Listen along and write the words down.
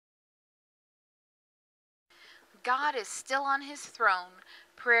God is still on his throne.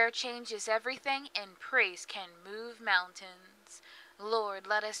 Prayer changes everything, and praise can move mountains. Lord,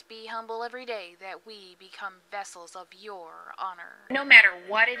 let us be humble every day that we become vessels of your honor. No matter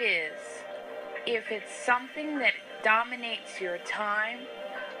what it is, if it's something that dominates your time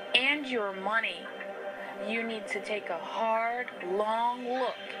and your money, you need to take a hard, long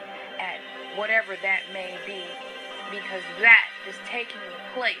look at whatever that may be, because that is taking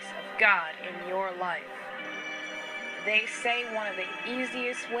the place of God in your life. They say one of the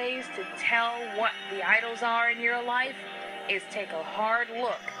easiest ways to tell what the idols are in your life is take a hard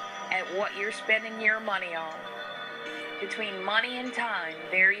look at what you're spending your money on. Between money and time,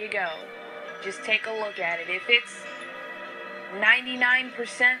 there you go. Just take a look at it. If it's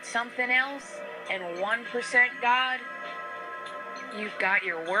 99% something else and 1% God, you've got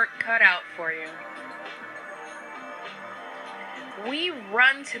your work cut out for you. We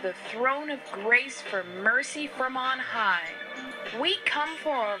run to the throne of grace for mercy from on high. We come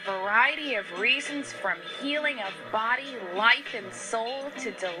for a variety of reasons, from healing of body, life, and soul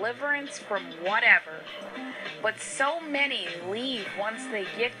to deliverance from whatever. But so many leave once they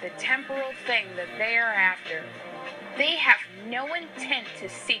get the temporal thing that they are after. They have no intent to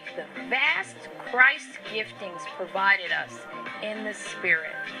seek the vast Christ giftings provided us in the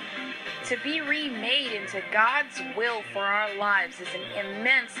Spirit. To be remade into God's will for our lives is an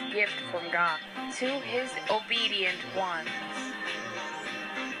immense gift from God to his obedient ones.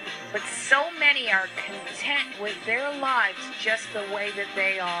 But so many are content with their lives just the way that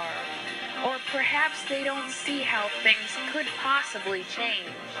they are. Or perhaps they don't see how things could possibly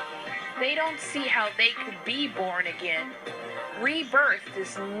change. They don't see how they could be born again. Rebirth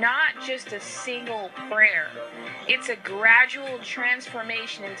is not just a single prayer. It's a gradual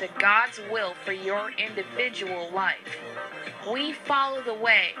transformation into God's will for your individual life. We follow the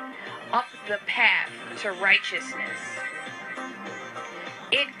way up the path to righteousness.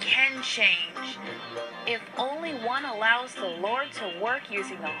 It can change if only one allows the Lord to work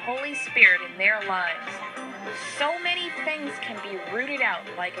using the Holy Spirit in their lives. So many things can be rooted out,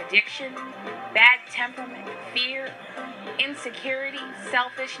 like addiction, bad temperament, fear, insecurity,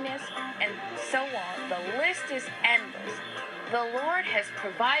 selfishness, and so on. The list is endless. The Lord has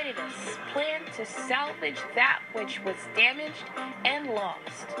provided a plan to salvage that which was damaged and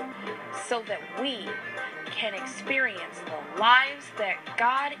lost, so that we can experience the lives that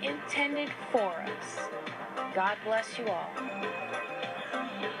God intended for us. God bless you all.